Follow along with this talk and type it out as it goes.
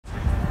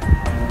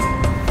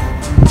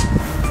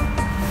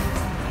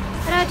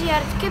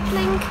Rudyard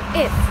Kipling,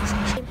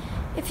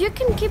 If you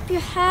can keep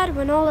your head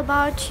when all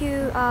about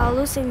you are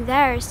losing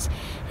theirs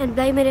and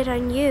blaming it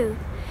on you,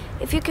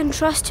 if you can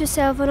trust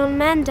yourself when all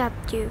men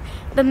doubt you,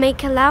 but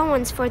make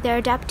allowance for their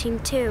adapting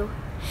too,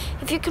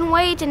 if you can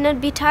wait and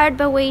not be tired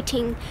by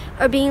waiting,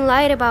 or being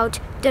lied about,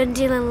 don't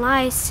deal in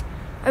lies,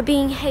 or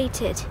being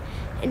hated,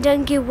 and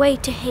don't give way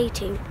to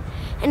hating,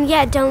 and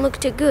yet don't look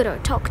too good or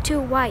talk too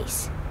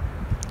wise.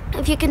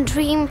 If you can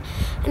dream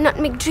and not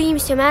make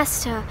dreams your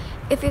master,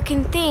 if you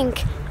can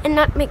think and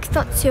not make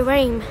thoughts your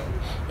aim,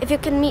 if you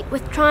can meet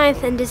with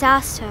triumph and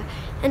disaster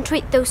and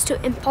treat those two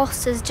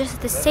impostors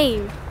just the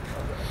same,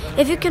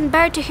 if you can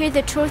bear to hear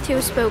the truth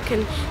you've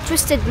spoken,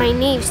 twisted by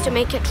knaves to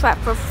make a trap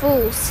for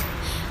fools,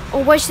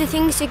 or watch the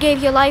things you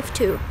gave your life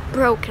to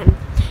broken,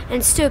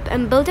 and stoop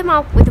and build them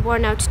up with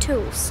worn-out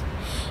tools,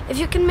 if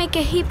you can make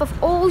a heap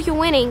of all your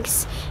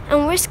winnings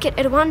and risk it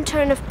at one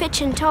turn of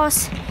pitch and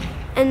toss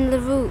and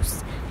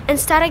lose, and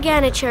start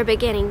again at your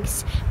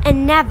beginnings,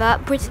 and never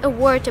breathe a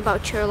word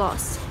about your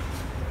loss.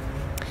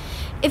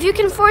 If you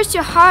can force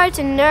your heart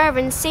and nerve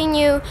and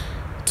sinew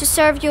to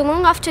serve you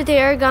long after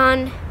they are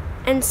gone,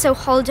 and so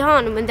hold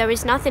on when there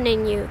is nothing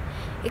in you,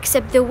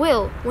 except the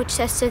will which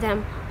says to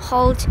them,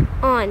 hold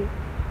on.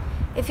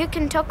 If you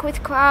can talk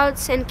with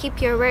crowds and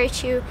keep your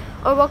virtue,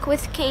 or walk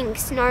with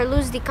kings, nor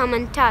lose the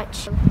common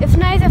touch, if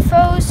neither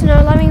foes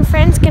nor loving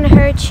friends can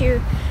hurt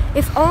you,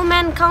 if all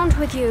men count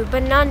with you,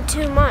 but none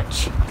too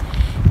much,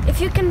 if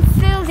you can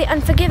fill the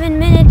unforgiven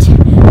minute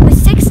with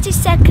 60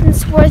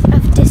 seconds worth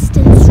of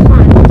distance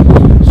run,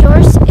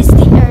 yours is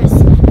the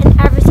earth and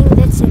everything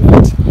that's in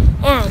it,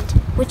 and,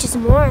 which is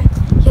more,